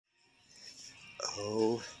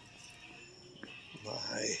Oh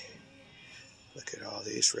my, look at all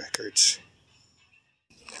these records.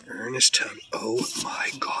 Ernest Tubb, oh my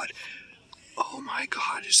God. Oh my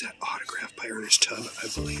God, is that autographed by Ernest Tubb? I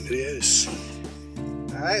believe it is.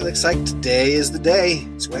 Alright, looks like today is the day.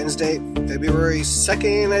 It's Wednesday, February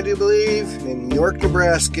 2nd, I do believe, in York,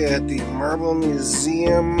 Nebraska at the Marble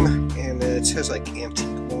Museum. And it says like Antique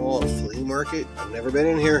Mall Flea Market. I've never been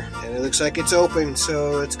in here, and it looks like it's open.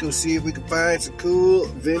 So let's go see if we can find some cool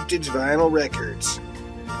vintage vinyl records.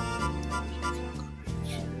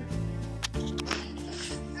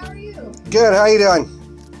 How are you? Good, how you doing?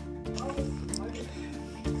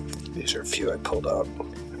 These are a few I pulled out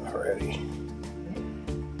already.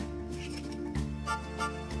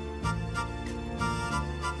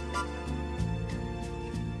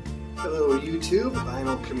 Hello YouTube,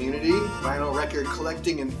 vinyl community, vinyl record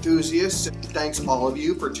collecting enthusiasts. Thanks all of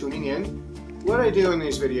you for tuning in. What I do in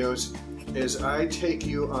these videos is I take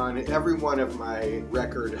you on every one of my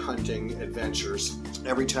record hunting adventures.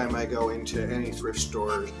 Every time I go into any thrift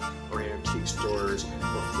stores or antique stores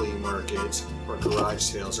or flea markets or garage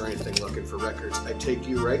sales or anything looking for records, I take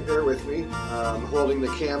you right there with me. I'm holding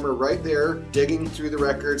the camera right there, digging through the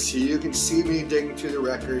records so you can see me digging through the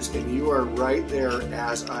records, and you are right there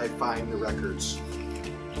as I find the records.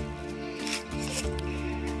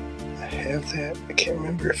 I have that. I can't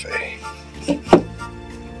remember if I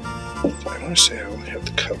want to say I only have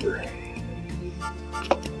the cover.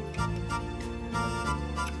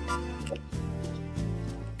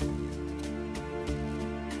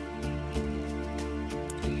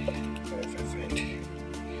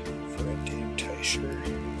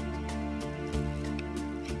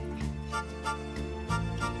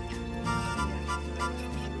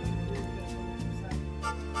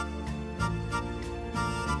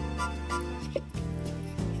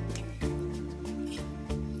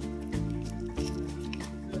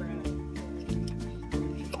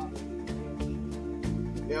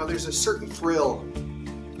 You know, there's a certain thrill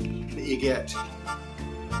that you get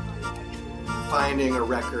finding a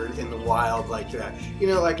record in the wild like that. You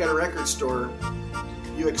know, like at a record store,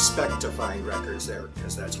 you expect to find records there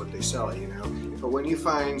because that's what they sell, you know. But when you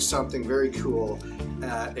find something very cool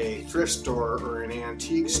at a thrift store or an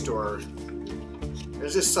antique store,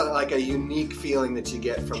 there's just like a unique feeling that you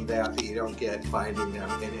get from that you don't get finding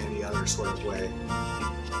them in any other sort of way.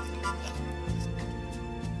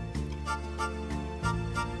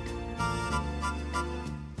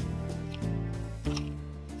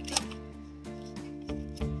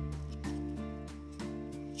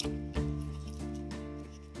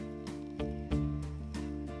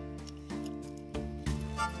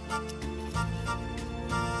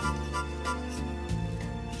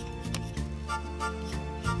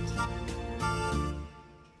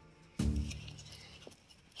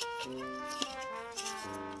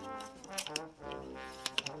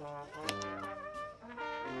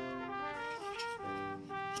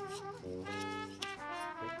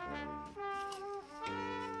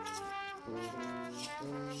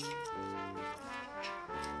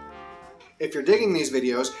 If you're digging these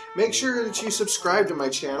videos, make sure that you subscribe to my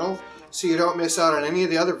channel so you don't miss out on any of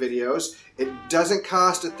the other videos. It doesn't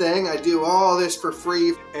cost a thing. I do all this for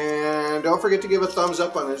free. And don't forget to give a thumbs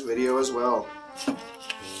up on this video as well.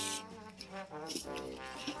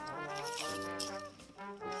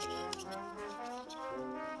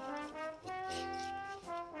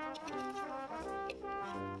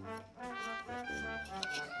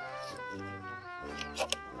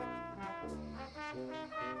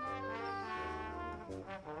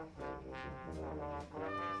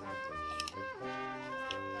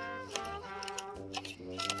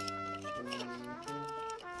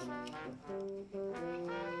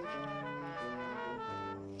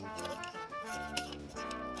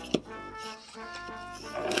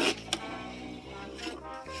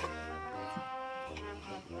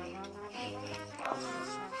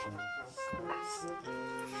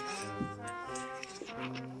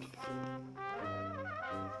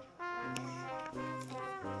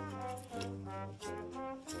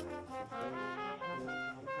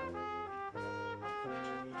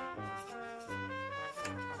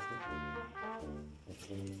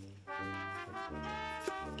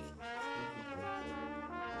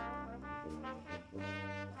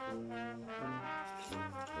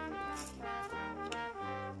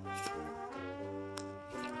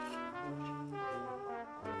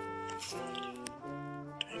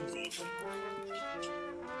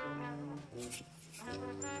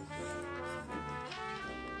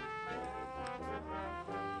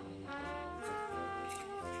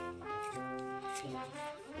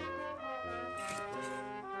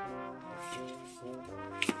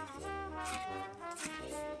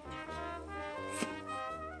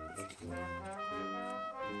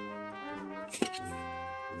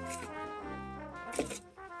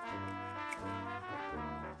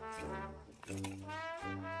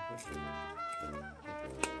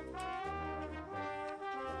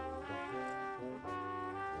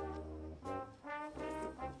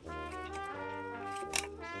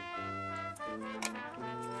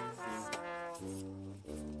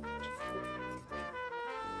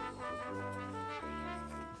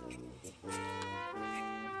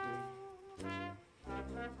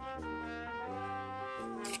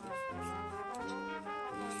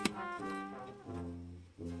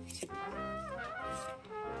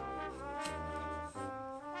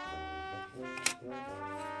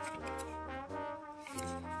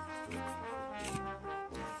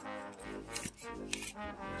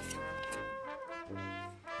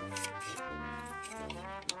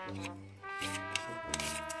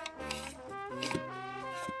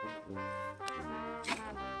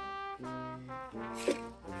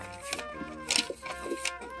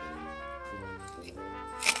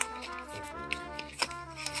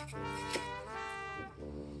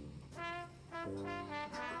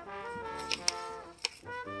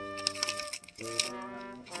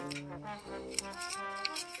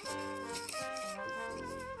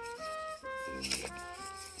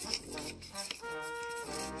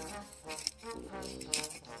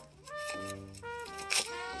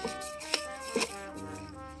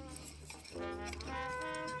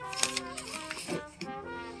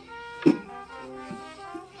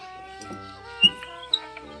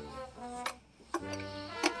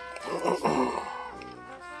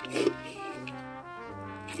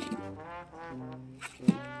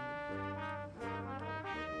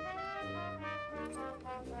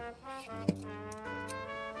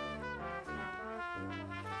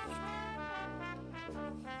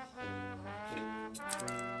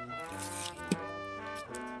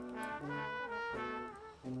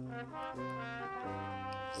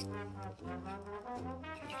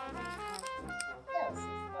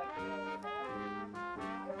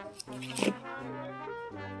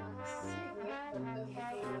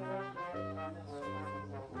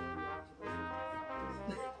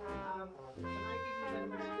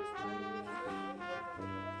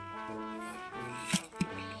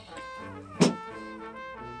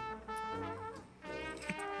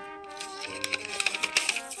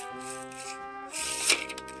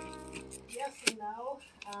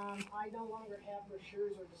 I no longer have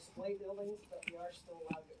brochures or display buildings, but we are still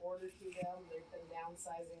allowed to order through them. They've been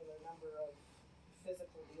downsizing the number of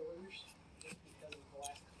physical dealers just because of the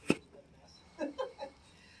last couple years of mess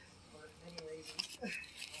for many reasons.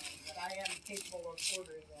 But I am capable of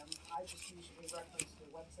ordering them. I just usually reference the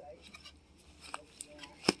website.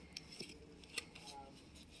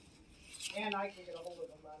 And I can get a hold of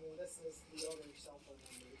them. I mean, this is the owner's cell phone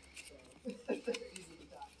number, so they're easy to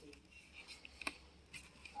talk to.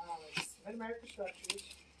 Mid-America Structures.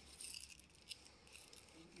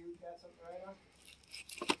 You got something right on?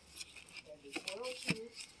 That'd be 402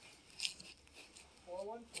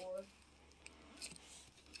 414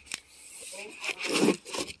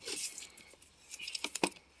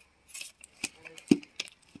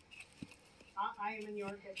 I am in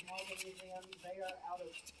York at the Marble Museum. They are out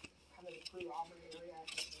of kind of the Crew Auburn area,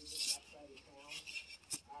 actually just outside of town.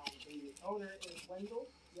 The owner is Wendell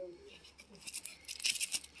Yoder.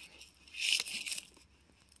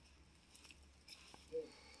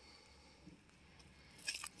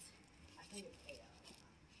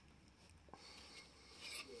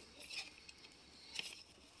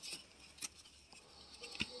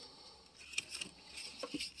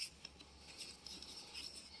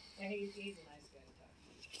 And he's a nice guy to talk to.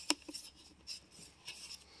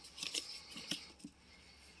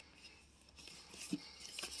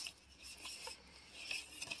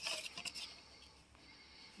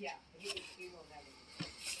 Yeah, he won't have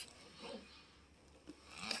anything.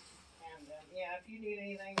 And yeah, if you need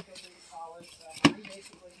anything, feel free to call us. I'm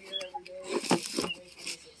basically here every day. Except for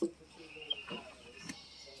Tuesdays and Fridays.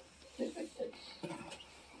 So.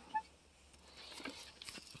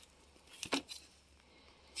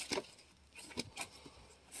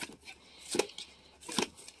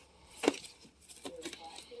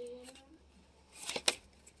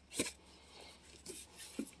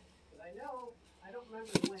 I don't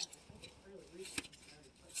remember when. I think it's really recent.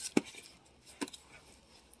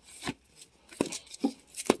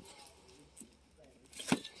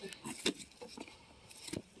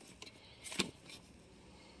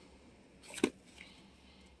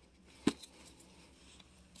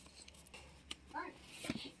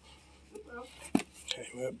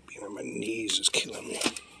 Okay, my knees is killing me.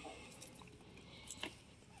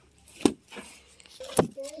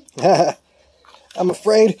 I'm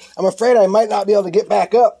afraid I might not be able to get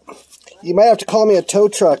back up. You might have to call me a tow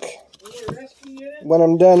truck when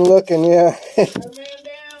I'm done looking, yeah.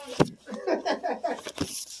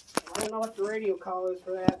 radio collars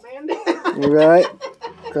for that, man. You're right.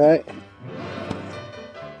 Right. They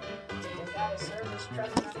got a service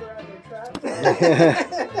truck number on your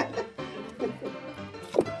truck.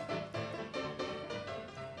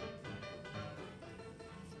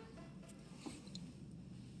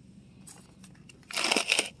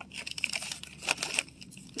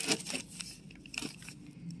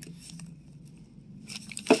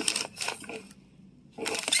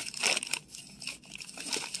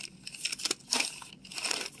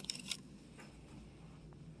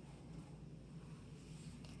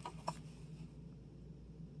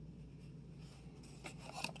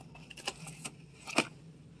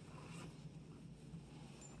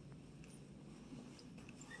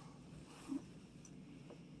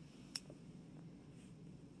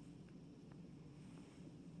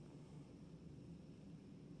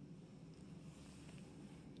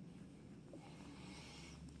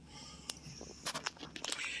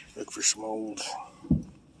 Look for some old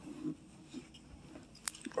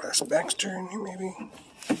glass Baxter in here, maybe.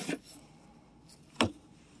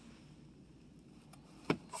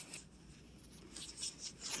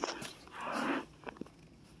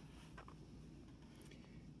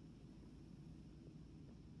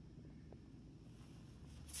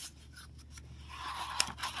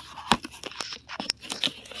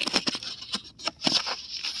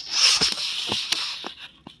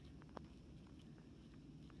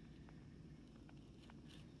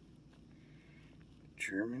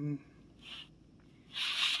 German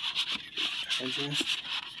digest.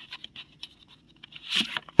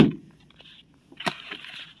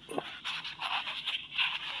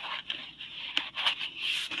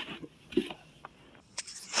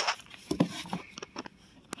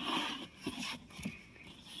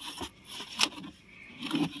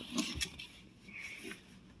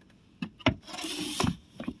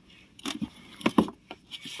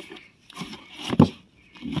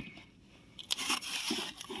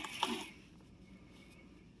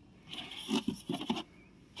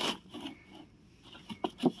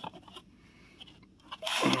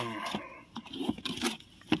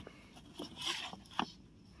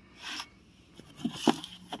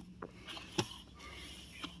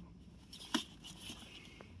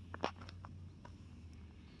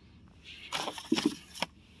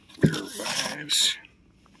 Survives.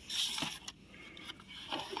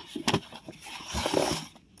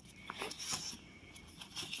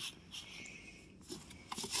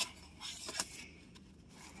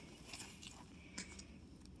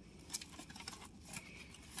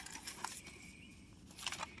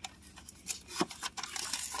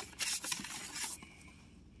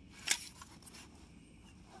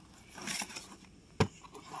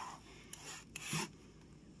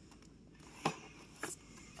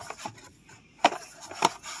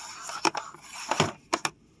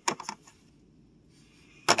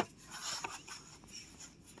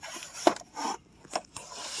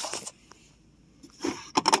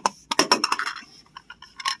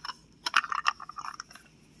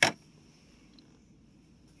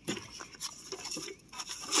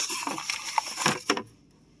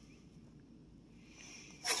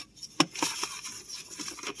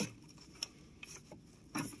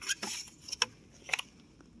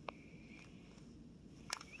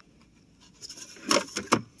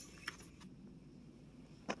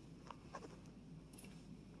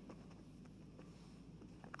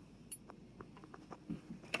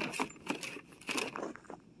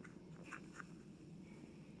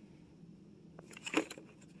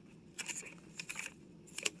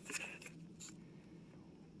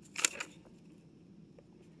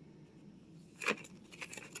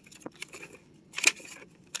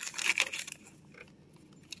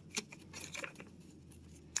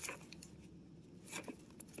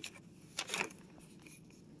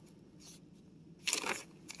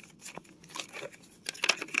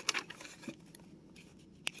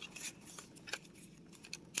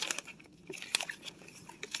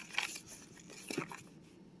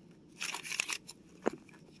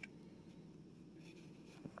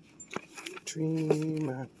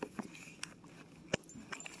 Dreamer.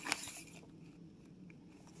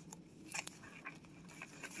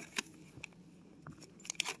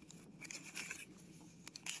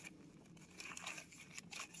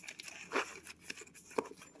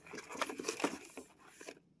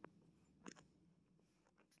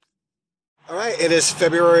 All right, it is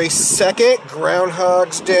February 2nd,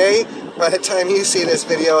 Groundhog's Day. By the time you see this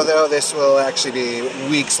video, though, this will actually be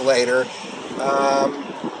weeks later.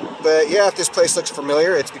 But yeah, if this place looks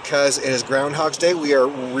familiar, it's because it is Groundhog's Day. We are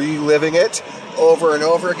reliving it over and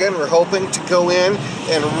over again. We're hoping to go in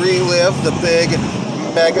and relive the big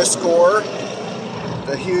mega score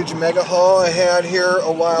the huge mega haul I had here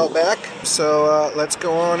a while back. So let's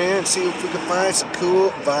go on in and see if we can find some cool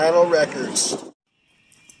vinyl records.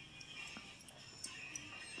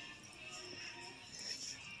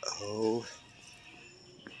 Oh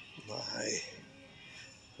my,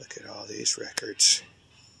 look at all these records.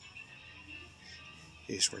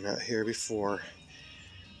 These were not here before.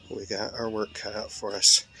 We got our work cut out for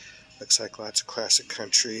us. Looks like lots of classic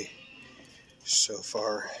country so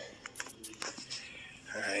far.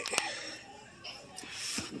 Alright,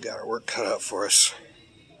 we got our work cut out for us.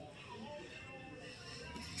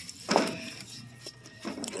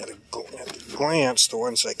 At a glance, the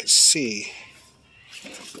ones I could see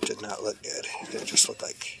did not look good. They just looked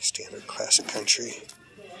like standard classic country.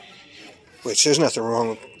 Which, there's nothing wrong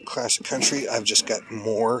with classic country. I've just got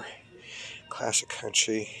more classic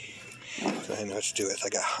country than I know what to do with. I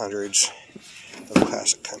got hundreds of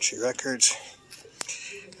classic country records.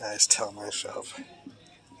 I just tell myself,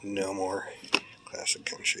 no more classic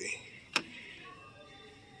country.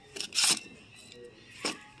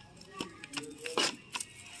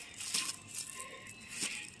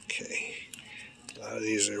 Okay, a lot of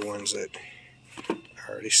these are ones that I've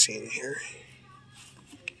already seen here.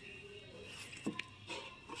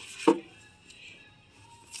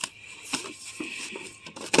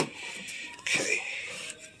 Okay,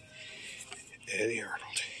 Eddie Arnold.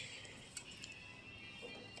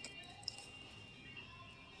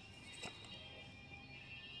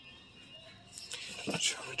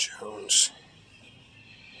 Joe Jones.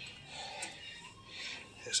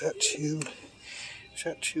 Is that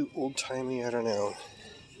too old-timey? I don't know.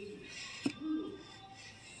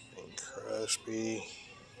 And Crosby.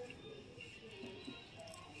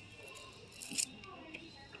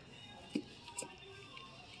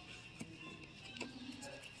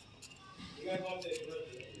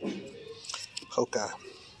 Polka.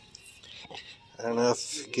 I don't know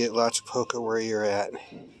if you get lots of polka where you're at.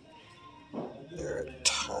 There are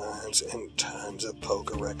tons and tons of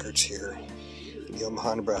polka records here in the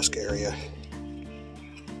Omaha, Nebraska area.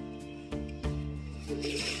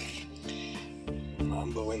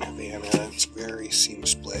 Mambo in Havana, it's very seam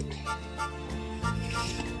split.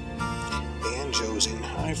 Banjos in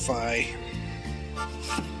hi-fi.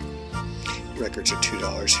 Records are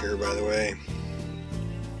 $2 here, by the way.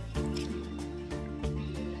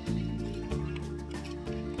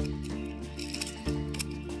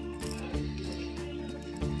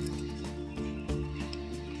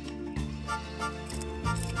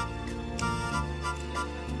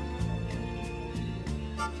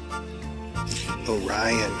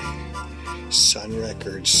 Orion, Sun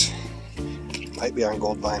Records, might be on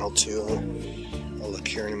gold vinyl too. I'll look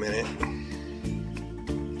here in a minute.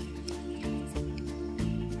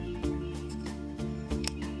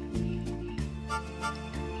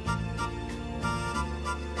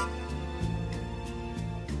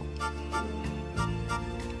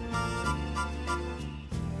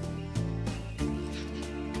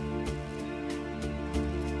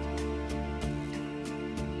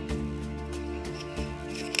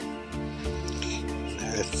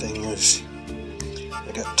 Thing is,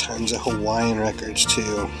 I got tons of Hawaiian records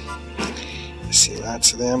too. I see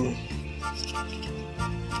lots of them.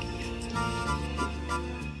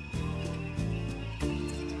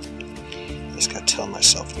 I just gotta tell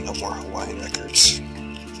myself no more Hawaiian records.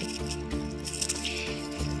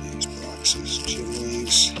 These boxes, Jim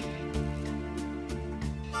Reeves.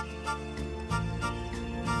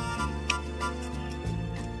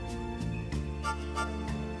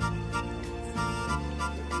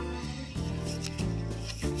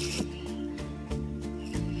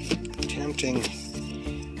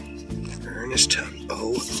 Ernest Tubb.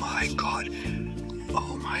 Oh my God.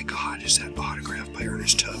 Oh my God. Is that autographed by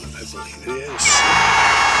Ernest Tubb? I believe it is.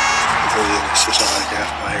 I believe this is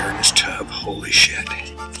autographed by Ernest Tubb. Holy shit.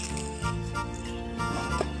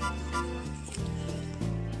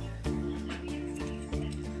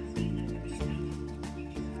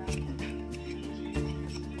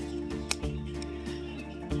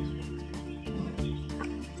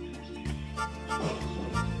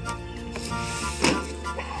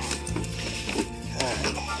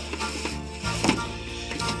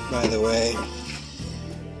 By the way,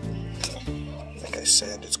 like I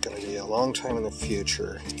said, it's going to be a long time in the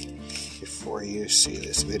future before you see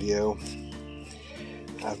this video.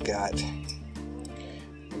 I've got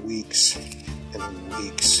weeks and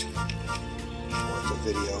weeks worth of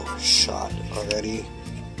video shot already.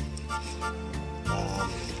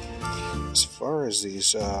 As far as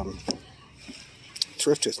these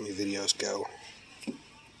Thrift With Me videos go,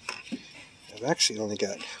 I've actually only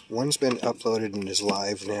got, one's been uploaded and is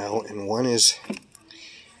live now, and one is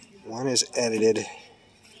edited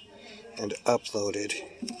and uploaded,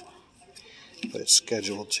 but it's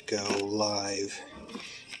scheduled to go live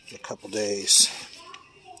in a couple days.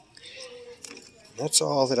 That's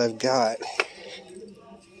all that I've got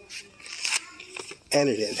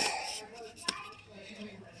edited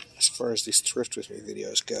as far as these Thrift With Me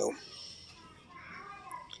videos go.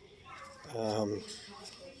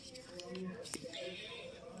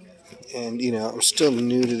 And you know, I'm still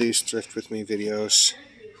new to these Thrift With Me videos,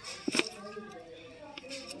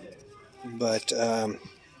 but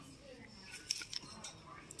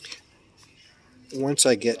once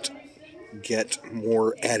I get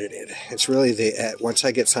more edited, it's really once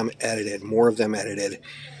I get some edited, more of them edited,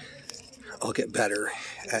 I'll get better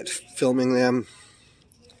at filming them,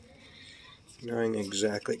 knowing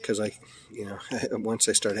exactly, because once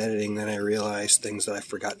I start editing, then I realize things that I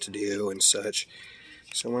forgot to do and such.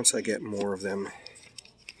 So once I get more of them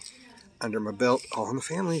under my belt, All in the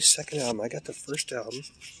Family's second album. I got the first album.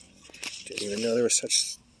 Didn't even know there was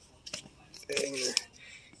such thing.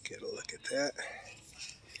 Get a look at that.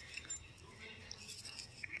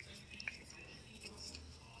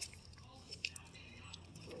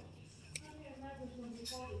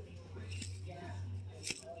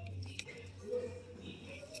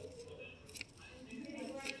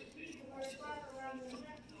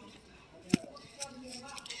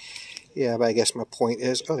 Yeah, but I guess my point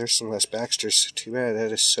is, oh, there's some Les Baxters. Too bad,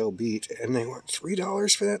 that is so beat. And they want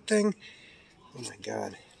 $3 for that thing? Oh my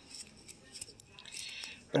god.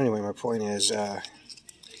 But anyway, my point is,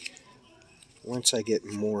 once I get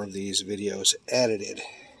more of these videos edited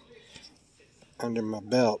under my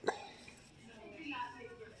belt,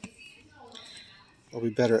 I'll be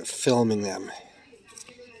better at filming them.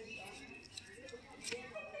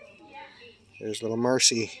 There's little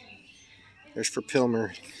Marcy. There's for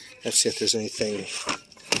Pilmer. Let's see if there's anything.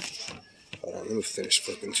 Hold on, let me finish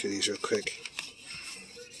flipping through these real quick.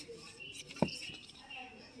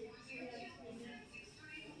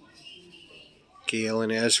 Gail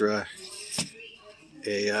and Ezra,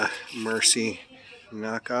 a Marcy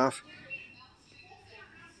knockoff.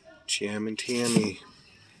 Jam and Tammy.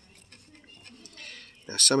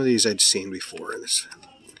 Now some of these I'd seen before. I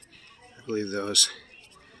believe those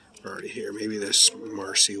are already here. Maybe this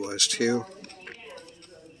Marcy was too.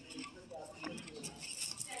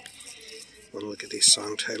 I want to look at these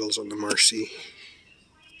song titles on the Marcy.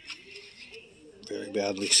 Very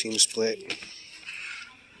badly seam split.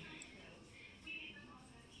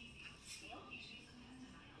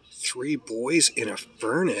 Three Boys in a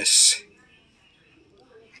Furnace.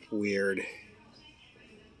 Weird.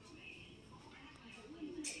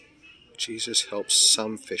 Jesus helps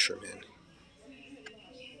some fishermen.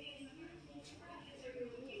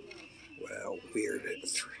 Wow, weird.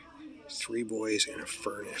 Three Boys in a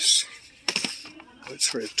Furnace. What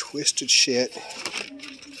sort of twisted shit?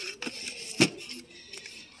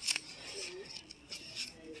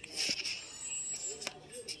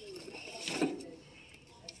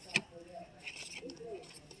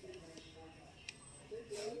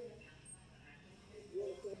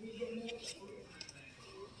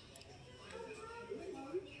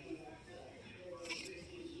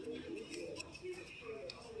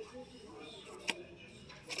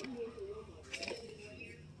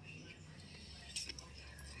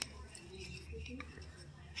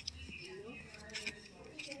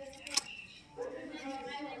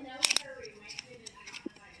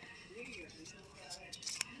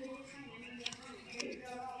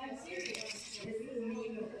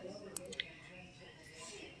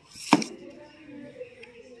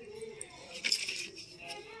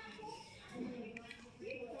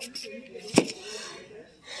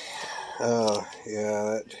 Oh,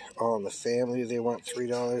 yeah, that All in the Family they want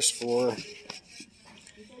 $3 for.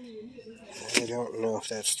 I don't know if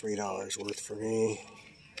that's $3 worth for me.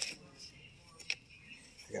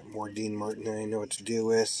 I got more Dean Martin than I know what to do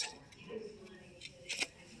with.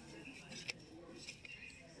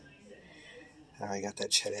 Oh, I got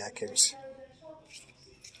that Chet Atkins.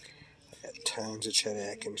 I got tons of Chet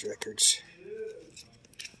Atkins records.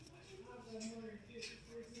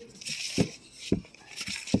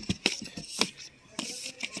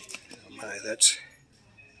 That's,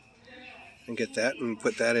 I can get that and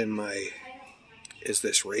put that in my Is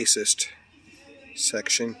This Racist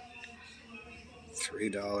section.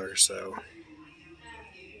 $3 though.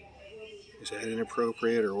 Is that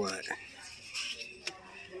inappropriate or what?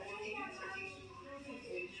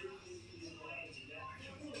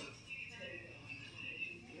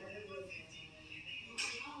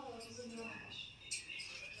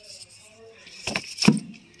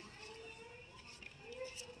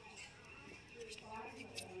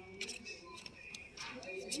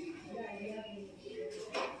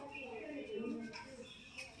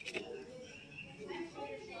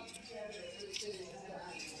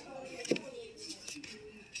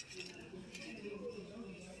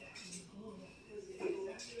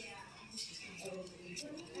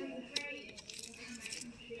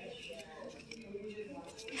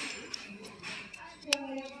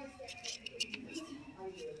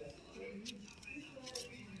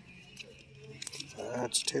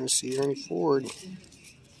 That's Tennessee Ernie Ford.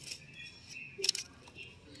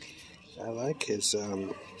 I like his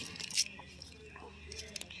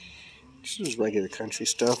this is regular country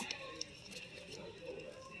stuff.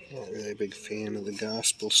 Not really a big fan of the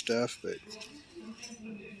gospel stuff, but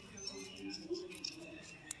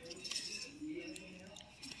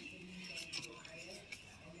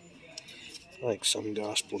I like some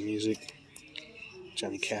gospel music.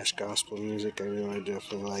 Johnny Cash gospel music, I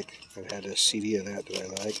definitely like. I had a CD of that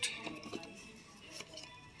I liked.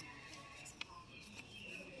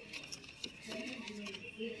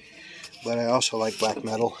 But I also like black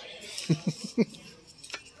metal.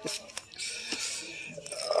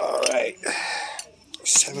 Alright.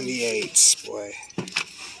 78s, boy.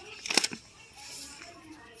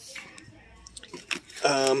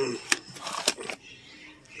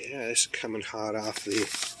 Yeah, this is coming hot off the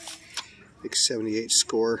big 78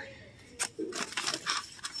 score.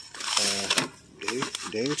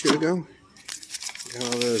 Day or two ago. Got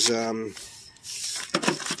all those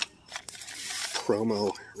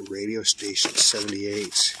promo radio station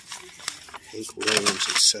 78s, Hank Williams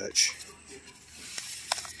and such,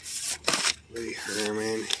 Woody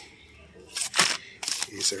Herman.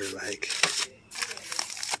 These are like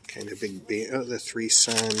kind of big band. Oh, the Three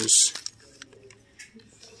Sons.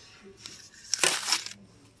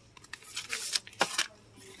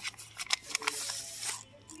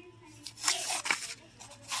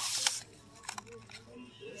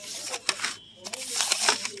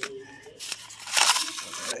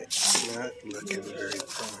 It's not looking very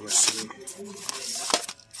promising.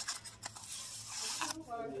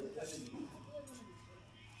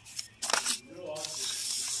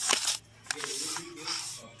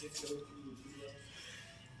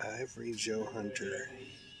 Ivory Joe Hunter.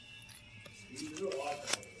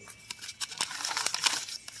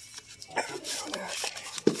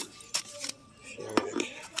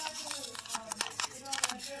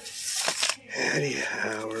 Hattie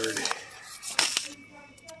Howard.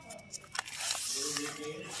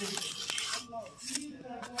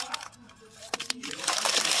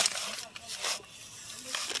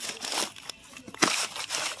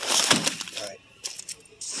 Alright.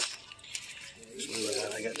 So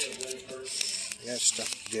I got stuff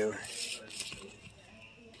to do.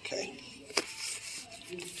 Okay.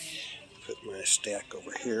 Put my stack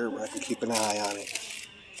over here where I can keep an eye on it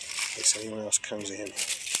in case anyone else comes in.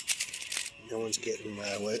 No one's getting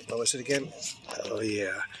my, what was it again? Oh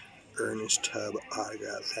yeah, Ernest Tubb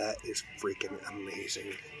autograph. That is freaking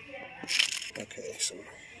amazing. Okay, some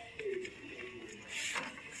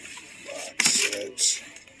box sets.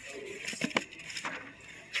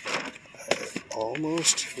 I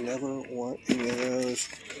almost never want any of those.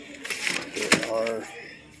 There are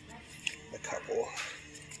a couple.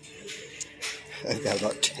 I've got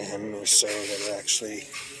about 10 or so that are actually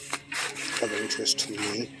of interest to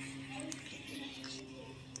me.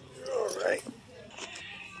 Alright.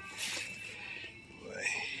 Boy.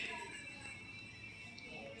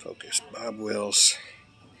 Focus. Bob Wills.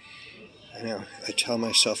 I know, I tell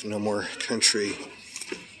myself no more country,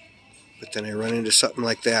 but then I run into something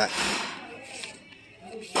like that.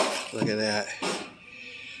 Look at that.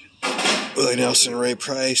 Willie Nelson, Ray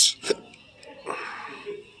Price. I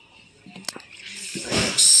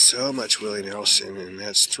got so much Willie Nelson, and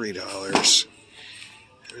that's $3.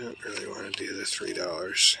 I don't really want to do the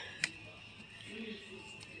 $3.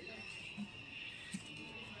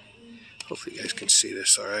 Hopefully you guys can see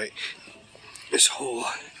this alright. This whole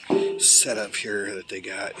setup here that they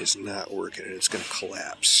got is not working, and it's going to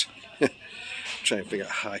collapse. I'm trying to figure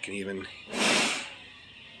out how I can even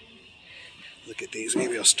look at these.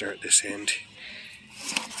 Maybe I'll start this end.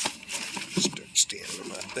 Start standing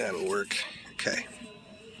them up. That'll work. Okay.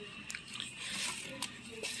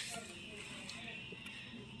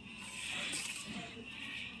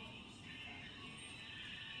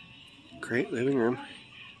 Great living room.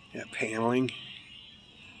 Got paneling.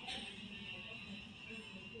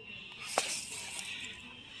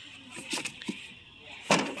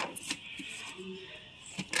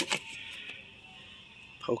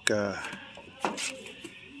 Polka.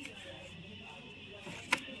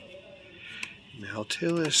 Mel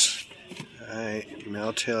Tillis. Alright,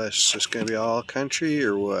 Mel Tillis. Is this going to be all country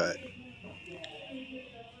or what?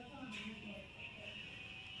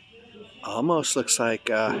 Almost looks like,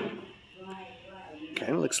 kind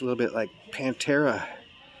of looks a little bit like Pantera.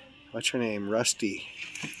 What's her name? Rusty.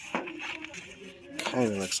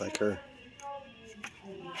 Kind of looks like her.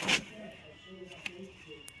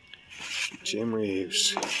 Jim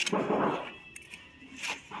Reeves.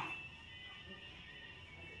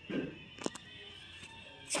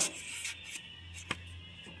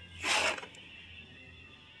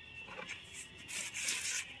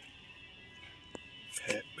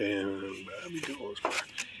 Pat Boone, Bobby Goldsboro,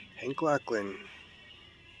 Hank Lachlan.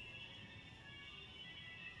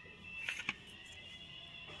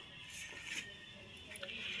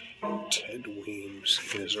 Ted Weems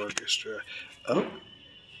and his orchestra. Oh,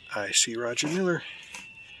 I see Roger Miller.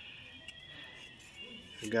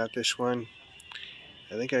 I got this one.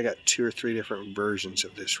 I think I got 2 or 3 different versions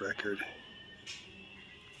of this record.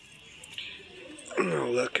 I'm gonna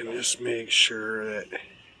look and just make sure that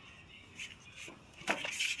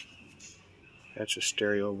that's a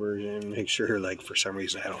stereo version. Make sure, like, for some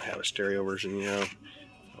reason I don't have a stereo version, you know,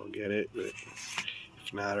 I'll get it, but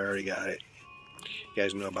if not, I already got it. You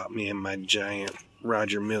guys know about me and my giant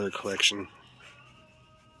Roger Miller collection.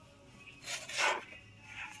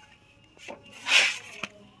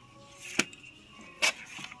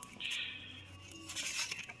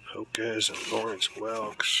 Polkas and Lawrence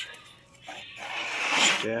Welks.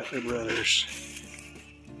 Statler Brothers.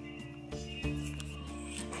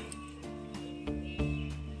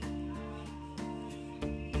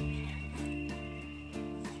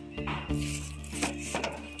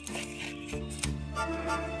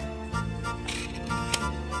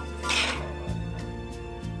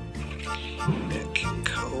 Nat King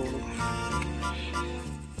Cole.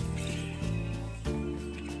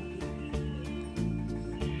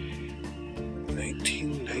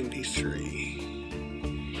 $1993.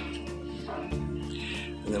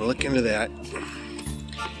 I'm gonna look into that.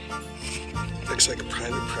 Looks like a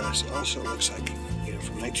private press. Also looks like, you know,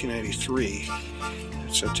 from 1993.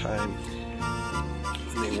 It's a time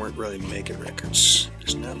when they weren't really making records.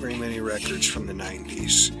 There's not very many records from the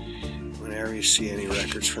 90s. Whenever you see any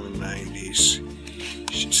records from the 90s,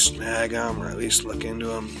 you should snag them or at least look into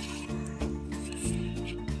them.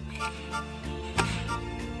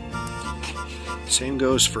 Same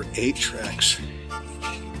goes for 8 tracks in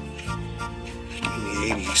the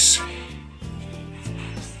 80s.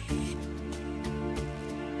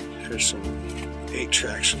 There's some 8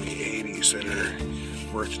 tracks from the 80s that are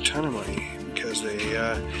worth a ton of money because they,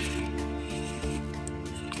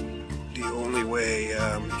 the only way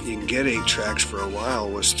you can get 8 tracks for a while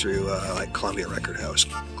was through like Columbia Record House,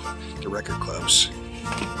 the record clubs.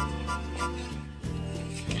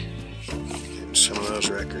 And some of those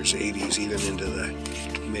records, 80s, even into the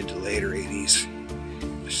mid to later 80s,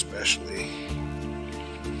 especially.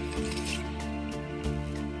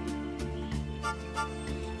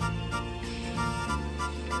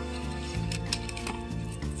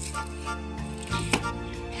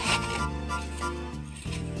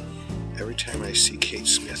 Every time I see Kate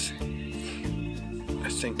Smith, I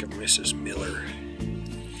think of Mrs. Miller.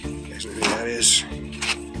 You guys know who that is?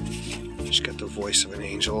 She's got the voice of an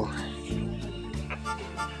angel.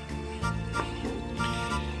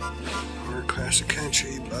 More classic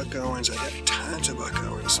country, Buck Owens. I got tons of Buck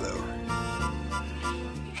Owens though.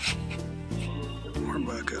 More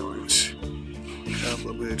Buck Owens. A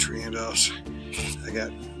couple of Butch Randolphs. I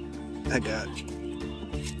got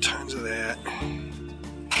tons of that.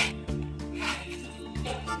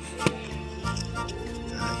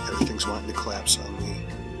 Everything's wanting to collapse on me.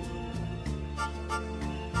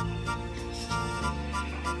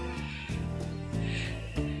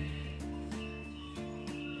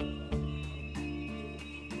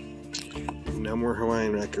 No more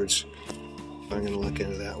Hawaiian records. I'm going to look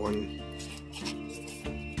into that one.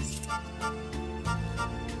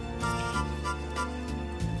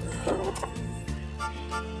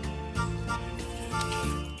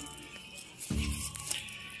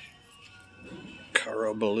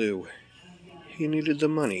 Caro Ballou. He needed the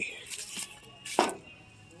money.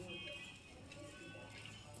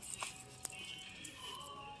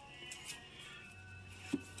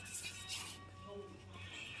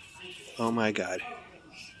 Oh my God.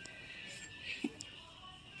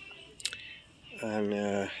 And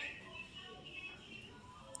I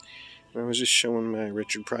was just showing my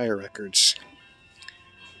Richard Pryor records.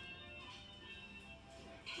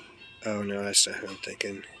 Oh no, that's not who I'm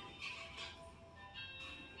thinking.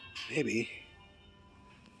 Maybe.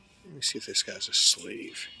 Let me see if this guy's a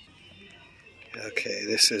sleeve. Okay,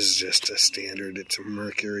 this is just a standard. It's a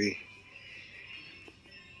Mercury.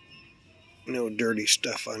 No dirty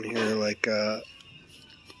stuff on here like on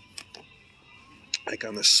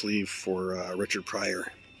the sleeve for Richard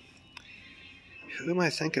Pryor. Who am I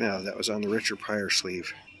thinking of that was on the Richard Pryor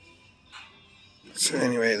sleeve? So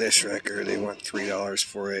anyway, this record, they want $3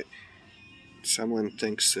 for it. Someone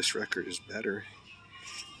thinks this record is better.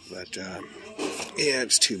 But yeah,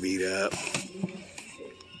 it's too beat up.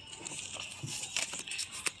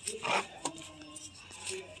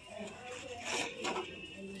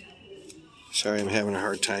 Sorry, I'm having a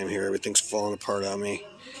hard time here. Everything's falling apart on me.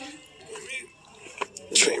 Let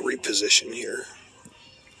me try and reposition here.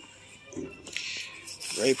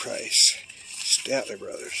 Ray Price, Statler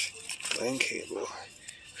Brothers, Glenn Campbell,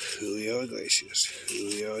 Julio Iglesias,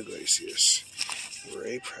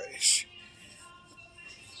 Ray Price,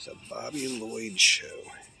 The Bobby Lloyd Show.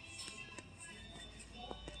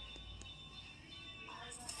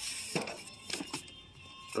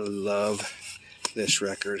 Love this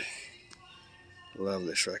record. Love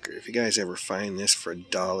this record. If you guys ever find this for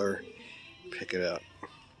 $1, pick it up.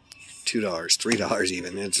 $2, $3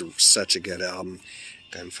 even. It's such a good album.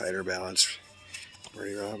 Gunfighter Ballads,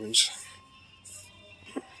 Marty Robbins.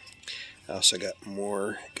 I also got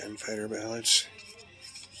more Gunfighter Ballads.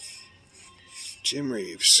 Jim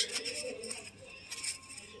Reeves.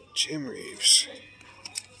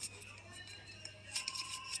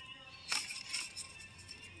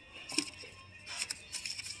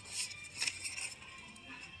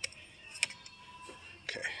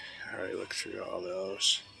 Okay, I already looked through all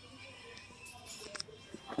those.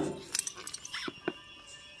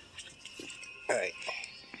 Alright.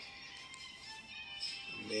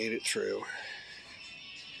 Made it through.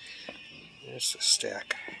 There's the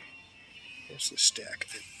stack. There's the stack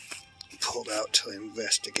I pulled out to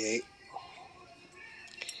investigate.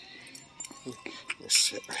 I'll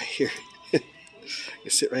sit right here. I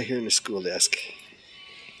sit right here in the school desk.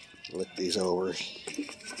 Look these over.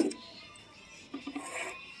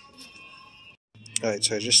 Alright,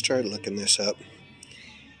 so I just started looking this up.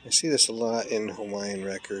 I see this a lot in Hawaiian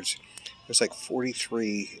records. There's like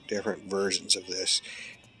 43 different versions of this,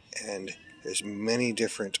 and there's many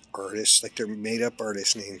different artists, like they're made up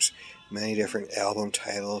artist names, many different album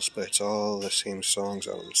titles, but it's all the same songs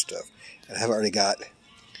on them and stuff. And I've already got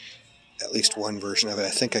at least one version of it.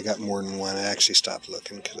 I think I got more than one. I actually stopped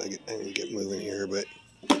looking because I need to get moving here, but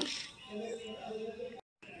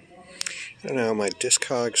I don't know, my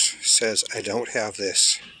Discogs says I don't have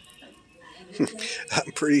this.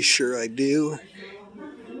 I'm pretty sure I do.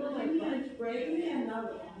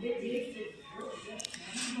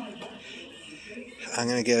 I'm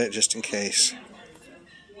going to get it just in case.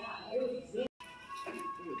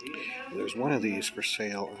 There's one of these for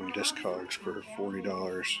sale on Discogs for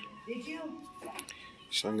 $40.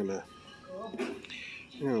 So I'm gonna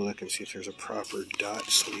look and see if there's a proper dot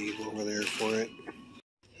sleeve over there for it.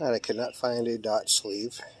 I could not find a dot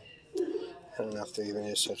sleeve. I don't know if there even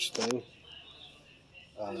is such a thing.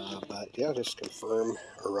 But yeah, just confirm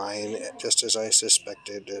Orion, just as I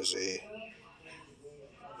suspected, as a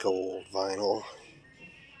gold vinyl.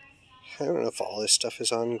 I don't know if all this stuff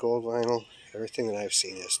is on gold vinyl. Everything that I've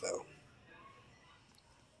seen is, though.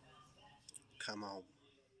 Come on.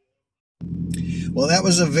 Well, that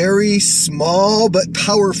was a very small but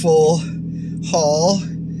powerful haul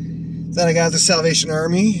that I got at the Salvation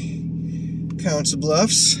Army, Council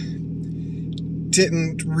Bluffs.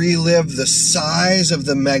 Didn't relive the size of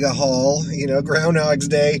the mega haul, Groundhog's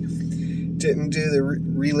Day. Didn't do the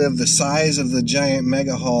relive the size of the giant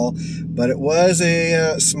mega haul, but it was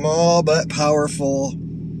a small but powerful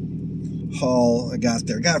haul I got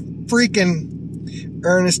there. Got a freaking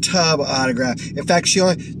Ernest Tubb autograph. In fact,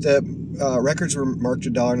 the records were marked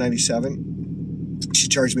 $1.97. She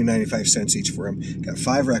charged me 95 cents each for them. Got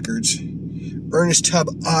 5 records. Ernest Tubb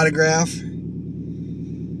autograph.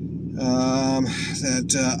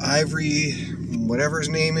 That Ivory, whatever his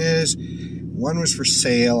name is, one was for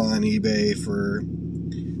sale on eBay or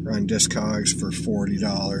on Discogs for $40.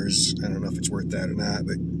 I don't know if it's worth that or not,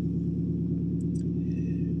 but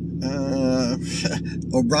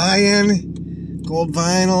Orion, gold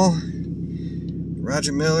vinyl,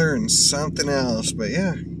 Roger Miller, and something else. But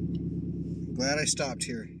yeah, glad I stopped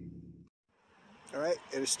here. Alright,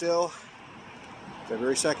 it is still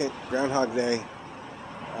February 2nd, Groundhog Day.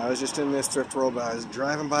 I was just in this thrift world, but I was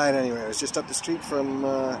driving by it anyway. I was just up the street from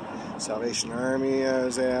Salvation Army I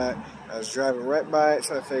was at. I was driving right by it,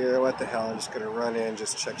 so I figured, what the hell, I'm just going to run in,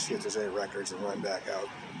 just check, see if there's any records, and run back out.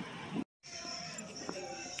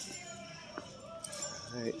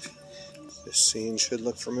 Alright, this scene should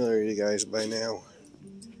look familiar to you guys by now.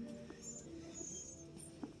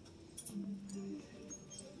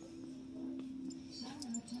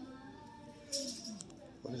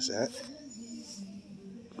 What is that?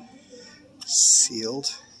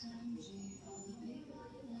 Sealed.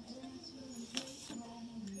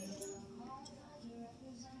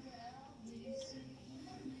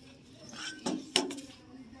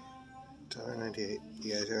 $1.98.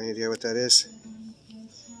 You guys have any idea what that is?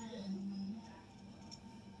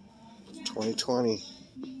 2020.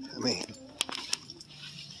 I mean,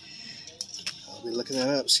 I'll be looking that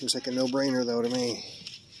up. Seems like a no-brainer though to me.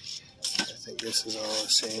 I think this is all the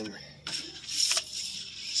same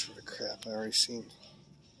sort of crap I already seen.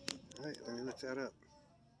 Alright, let me look that up.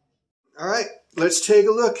 Alright, let's take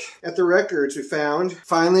a look at the records we found.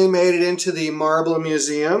 Finally made it into the Marble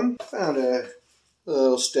Museum. Found a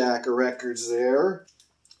little stack of records there.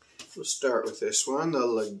 We'll start with this one,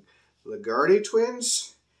 the Lagarde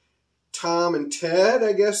twins. Tom and Ted,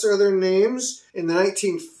 I guess are their names. In the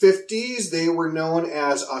 1950s, they were known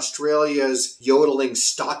as Australia's yodeling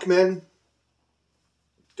stockmen.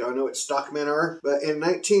 Don't know what stockmen are. But in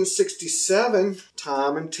 1967,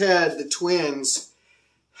 Tom and Ted, the twins,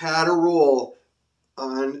 had a role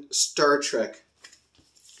on Star Trek.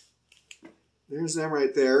 There's them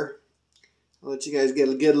right there. I'll let you guys get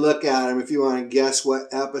a good look at them if you want to guess what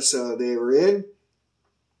episode they were in.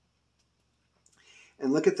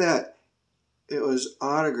 And look at that. It was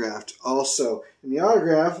autographed also. And the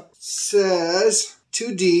autograph says,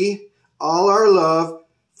 "To D, all our love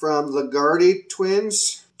from Lagarde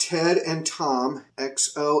twins, Ted and Tom,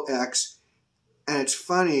 XOX." And it's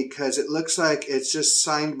funny because it looks like it's just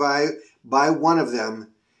signed by one of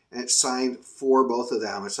them. And it's signed for both of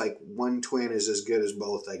them. It's like one twin is as good as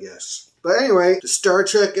both, I guess. But anyway, the Star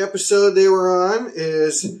Trek episode they were on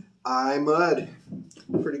is I Mud.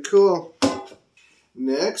 Pretty cool.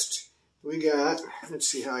 Next, we got, let's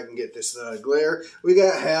see how I can get this glare. We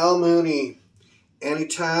got Hal Mooney.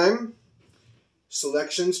 Anytime.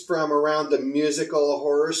 Selections from around the musical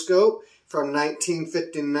horoscope from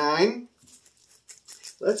 1959.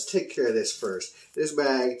 Let's take care of this first. This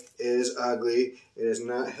bag is ugly. It is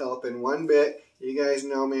not helping one bit. You guys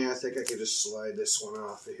know me. I think I could just slide this one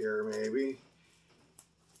off of here, maybe.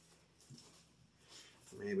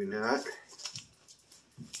 Maybe not.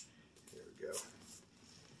 There we go.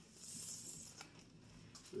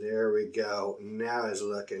 There we go. Now it's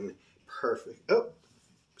looking perfect. Oh,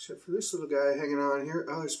 except for this little guy hanging on here.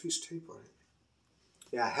 Oh, there's a piece of tape on it.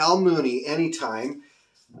 Yeah, Hal Mooney, Anytime.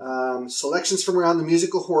 Selections from around the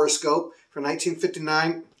musical horoscope from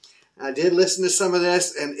 1959. I did listen to some of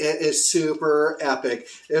this, and it is super epic.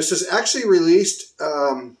 This was actually released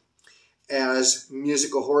as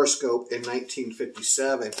musical horoscope in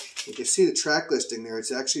 1957. You can see the track listing there.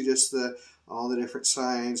 It's actually just all the different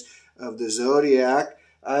signs of the zodiac.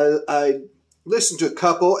 I listened to a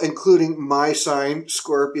couple, including my sign,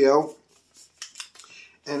 Scorpio.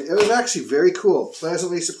 And it was actually very cool.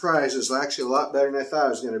 Pleasantly surprised. It was actually a lot better than I thought it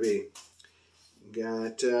was going to be.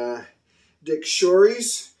 Got Dick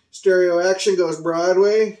Shorey's Stereo Action Goes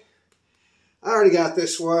Broadway. I already got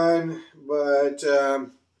this one, but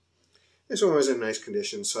this one was in nice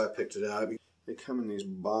condition, so I picked it up. They come in these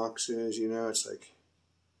boxes, you know, it's like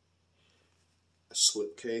a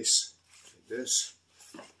slipcase like this.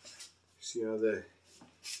 See how the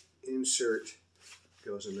insert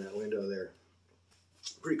goes in that window there.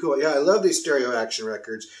 Pretty cool. Yeah, I love these Stereo Action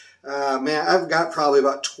records. Man, I've got probably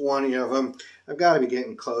about 20 of them. I've got to be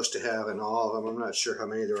getting close to having all of them. I'm not sure how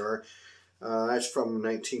many there are. That's from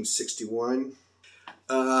 1961.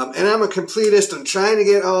 And I'm a completist. I'm trying to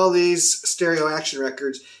get all these Stereo Action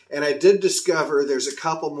records. And I did discover there's a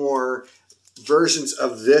couple more versions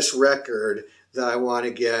of this record that I want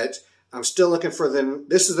to get. I'm still looking for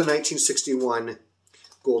this is the 1961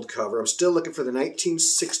 gold cover. I'm still looking for the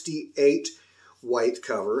 1968 white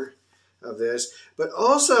cover of this, but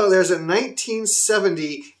also there's a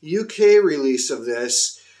 1970 UK release of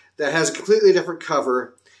this that has a completely different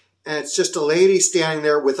cover, and it's just a lady standing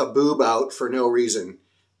there with a boob out for no reason.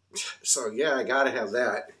 So yeah, I gotta have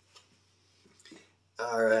that.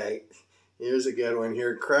 All right, here's a good one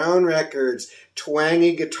here. Crown Records,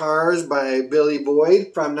 Twangy Guitars by Billy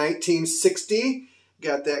Boyd from 1960.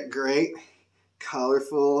 Got that great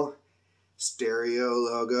colorful stereo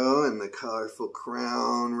logo and the colorful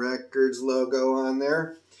Crown Records logo on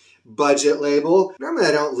there. Budget label. Normally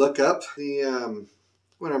I don't look up the,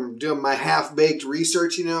 when I'm doing my half-baked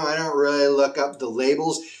research, you know, I don't really look up the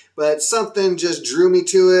labels, but something just drew me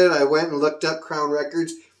to it. I went and looked up Crown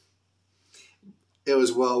Records. It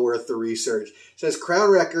was well worth the research. It says Crown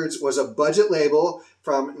Records was a budget label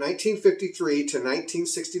from 1953 to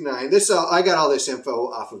 1969. I got all this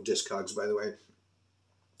info off of Discogs, by the way.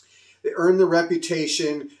 They earned the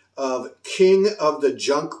reputation of king of the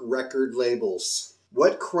junk record labels.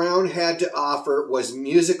 What Crown had to offer was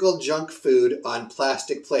musical junk food on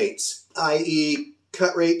plastic plates, i.e.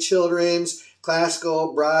 cut-rate children's,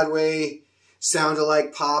 classical, Broadway,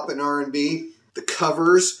 sound-alike pop and R&B. The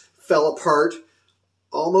covers fell apart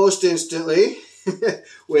almost instantly,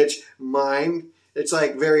 which mine It's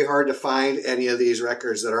like very hard to find any of these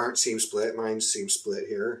records that aren't seam split. Mine's seam split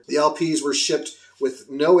here. The LPs were shipped with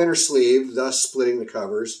no inner sleeve, thus splitting the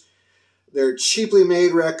covers. They're cheaply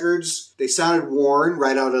made records. They sounded worn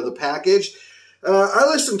right out of the package. I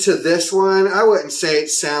listened to this one. I wouldn't say it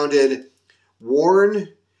sounded worn,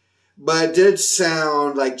 but it did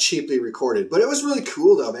sound like cheaply recorded. But it was really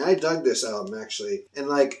cool though, man. I dug this album actually. And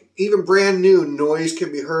like even brand new, noise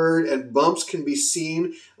can be heard and bumps can be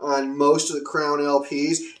seen on most of the Crown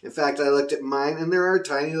LPs. In fact, I looked at mine and there are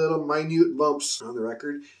tiny little minute bumps on the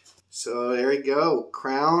record. So there you go,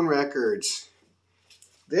 Crown Records.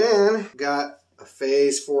 Then got a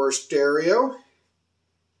Phase 4 stereo.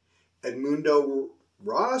 Edmundo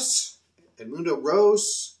Rose,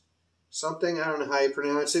 something, I don't know how you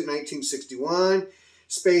pronounce it, 1961.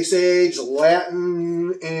 Space Age,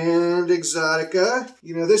 Latin, and Exotica.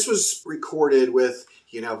 You know, this was recorded with,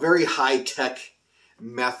 you know, very high-tech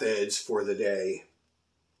methods for the day.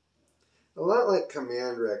 A lot like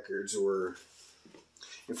Command Records were.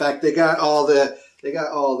 In fact, they got all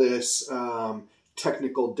this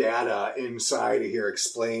technical data inside of here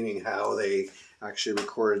explaining how they actually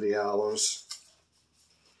recorded the albums.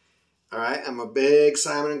 All right, I'm a big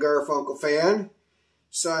Simon & Garfunkel fan,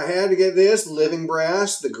 so I had to get this, Living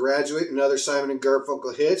Brass, The Graduate, and Other Simon &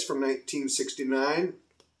 Garfunkel Hits from 1969.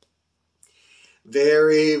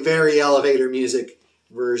 Very, very elevator music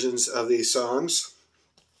versions of these songs.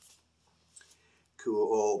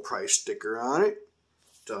 Cool old price sticker on it,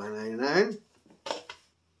 $1.99.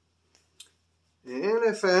 And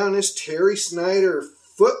I found this Terry Snyder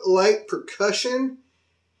Footlight Percussion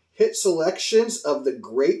hit selections of The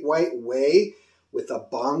Great White Way with a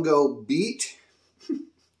bongo beat.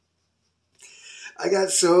 I got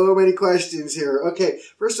so many questions here. Okay,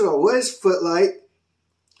 first of all, what is Footlight?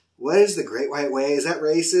 What is The Great White Way? Is that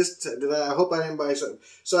racist? I hope I didn't buy something.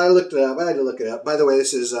 So I looked it up. I had to look it up. By the way,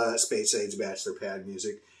 this is Space Age Bachelor Pad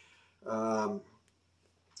music.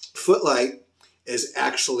 Footlight is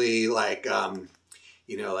actually like,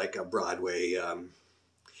 you know, like a Broadway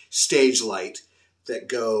stage light that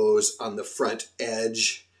goes on the front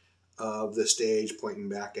edge of the stage pointing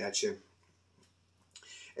back at you.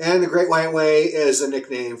 And The Great White Way is a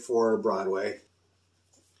nickname for Broadway.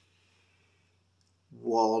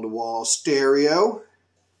 Wall-to-wall stereo.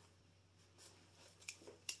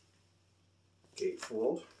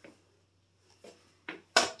 Gatefold.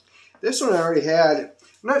 This one I already had. I'm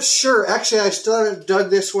not sure. Actually, I still haven't dug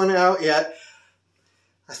this one out yet.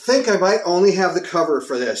 I think I might only have the cover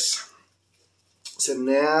for this. So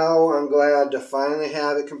now I'm glad to finally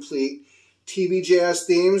have it complete. TV Jazz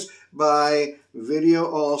Themes by Video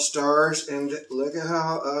All-Stars. And look at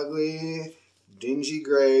how ugly, dingy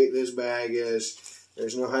gray this bag is.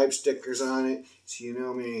 There's no hype stickers on it. So you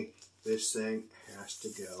know me, this thing has to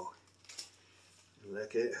go.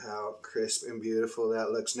 Look at how crisp and beautiful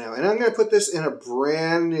that looks now. And I'm going to put this in a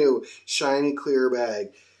brand new shiny clear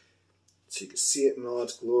bag so you can see it in all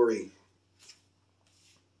its glory.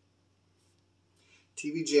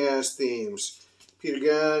 TV Jazz Themes. Peter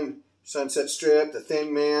Gunn, Sunset Strip, The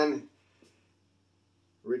Thin Man,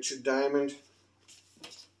 Richard Diamond.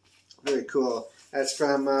 Very cool. That's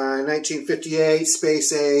from 1958,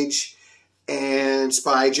 Space Age, and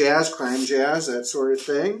spy jazz, crime jazz, that sort of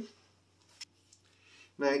thing.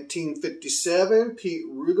 1957, Pete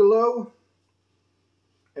Rugolo,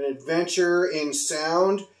 An Adventure in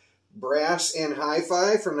Sound, Brass and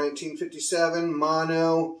Hi-Fi from 1957,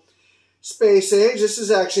 Mono, Space Age. This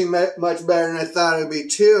is actually much better than I thought it would be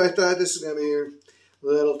too. I thought this was going to be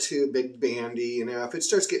a little too big bandy, you know. If it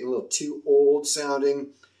starts getting a little too old sounding,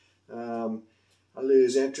 I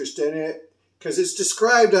lose interest in it because it's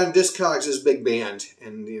described on Discogs as big band,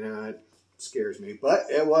 and you know it scares me. But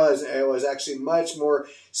it was actually much more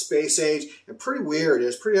Space Age and pretty weird. It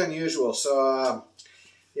was pretty unusual. So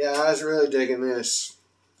yeah, I was really digging this.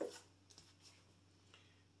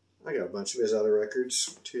 I got a bunch of his other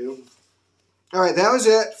records too. All right, that was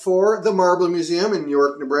it for the Marble Museum in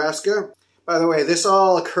York, Nebraska. By the way, this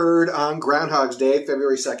all occurred on Groundhog's Day,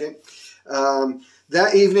 February 2nd.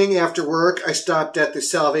 That evening after work, I stopped at the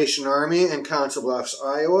Salvation Army in Council Bluffs,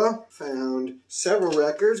 Iowa. Found several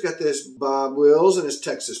records. Got this Bob Wills and his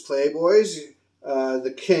Texas Playboys,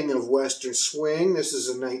 the King of Western Swing. This is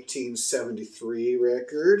a 1973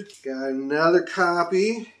 record. Got another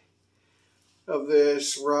copy of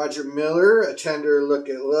this Roger Miller, A Tender Look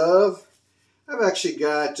at Love. I've actually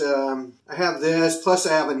got, I have this, plus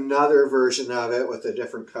I have another version of it with a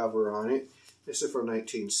different cover on it. This is from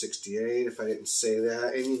 1968, if I didn't say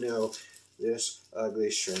that. And you know, this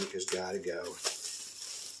ugly shrink has got to go.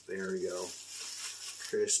 There we go.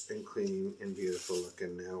 Crisp and clean and beautiful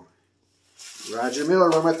looking now. Roger Miller,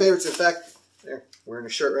 one of my favorites. In fact, there, wearing a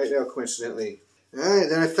shirt right now, coincidentally. All right,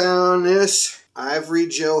 then I found this Ivory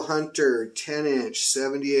Joe Hunter 10-inch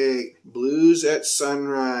 78 Blues at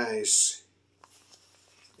Sunrise.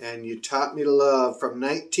 And You Taught Me to Love from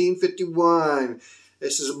 1951.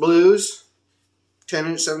 This is a blues,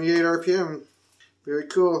 10-inch 78 RPM. Very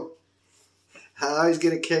cool. I always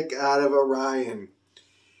get a kick out of Orion.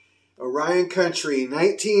 Orion Country,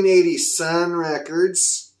 1980 Sun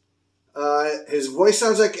Records. His voice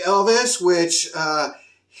sounds like Elvis, which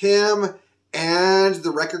him and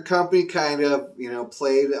the record company kind of,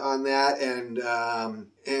 played on that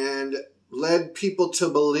and led people to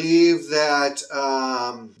believe that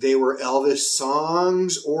they were Elvis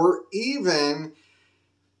songs, or even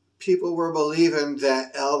people were believing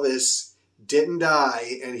that Elvis didn't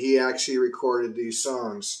die and he actually recorded these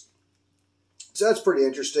songs. So that's pretty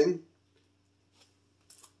interesting.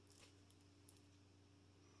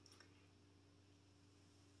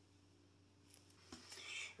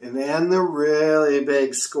 And then the really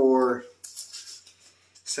big score,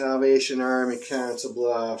 Salvation Army Council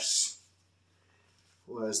Bluffs,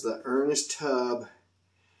 was the Ernest Tubb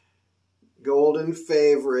Golden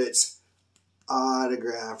Favorites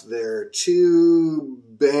autograph there to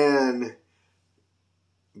Ben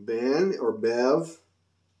or Bev.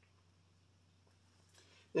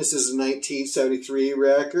 This is a 1973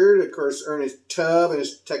 record. Of course, Ernest Tubb and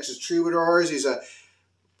his Texas Troubadours. He's a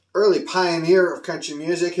early pioneer of country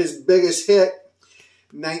music. His biggest hit,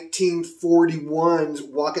 1941's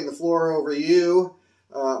Walking the Floor Over You,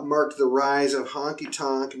 marked the rise of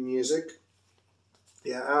honky-tonk music.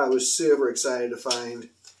 Yeah, I was super excited to find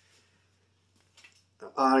an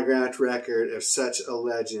autographed record of such a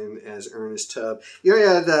legend as Ernest Tubb. You know,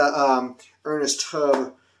 had the Ernest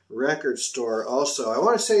Tubb record store also. I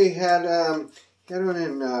want to say he had one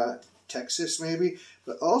in Texas maybe,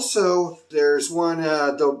 but also there's one,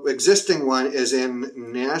 the existing one is in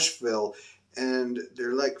Nashville, and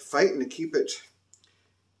they're like fighting to keep it.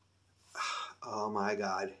 Oh my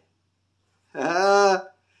God.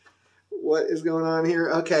 What is going on here?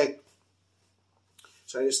 Okay.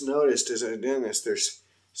 So I just noticed as I'm doing this, there's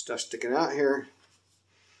stuff sticking out here.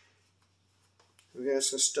 We got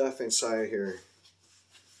some stuff inside here.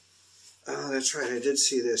 Oh, that's right. I did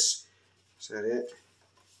see this. Is that it?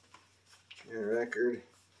 Yeah, record.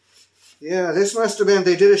 Yeah, this must have been,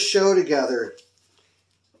 they did a show together.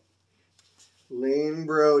 Lane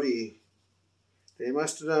Brody. They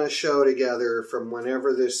must have done a show together from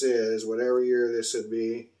whenever this is, whatever year this would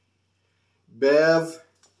be. Bev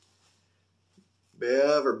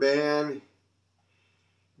or Ben,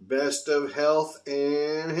 best of health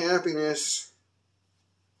and happiness.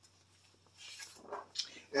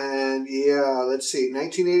 And yeah, let's see,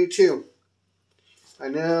 1982. I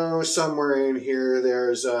know somewhere in here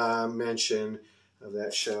there's a mention of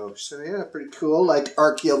that show. So yeah, pretty cool. Like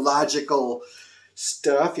archaeological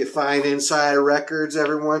stuff you find inside of records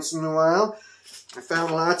every once in a while. I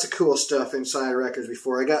found lots of cool stuff inside records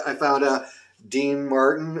before. I found a Dean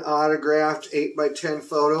Martin autographed 8x10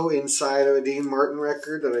 photo inside of a Dean Martin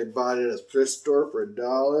record that I bought at a thrift store for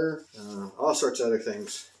 $1. All sorts of other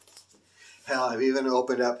things. Hell, I've even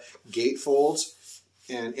opened up gatefolds,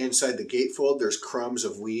 and inside the gatefold there's crumbs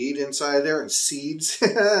of weed inside there and seeds.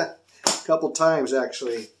 A couple times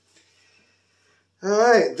actually.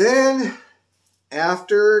 Alright, then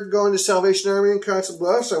after going to Salvation Army in Council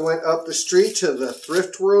Bluffs, I went up the street to the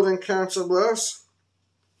Thrift World in Council Bluffs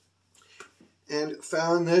and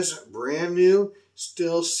found this brand new,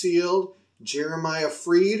 still sealed Jeremiah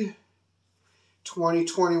Freed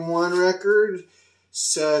 2021 record.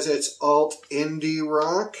 Says it's alt indie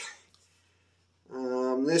rock.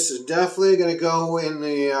 This is definitely going to go in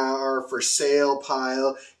the our for sale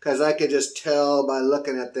pile, because I could just tell by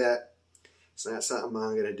looking at that it's not something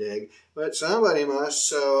I'm going to dig, but somebody must.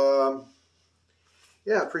 So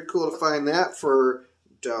yeah, pretty cool to find that for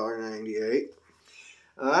 $1.98.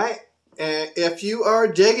 Alright, and if you are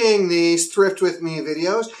digging these Thrift With Me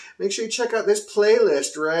videos, make sure you check out this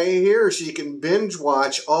playlist right here so you can binge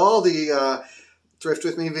watch all the Thrift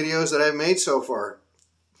With Me videos that I've made so far.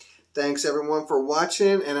 Thanks everyone for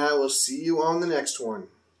watching, and I will see you on the next one.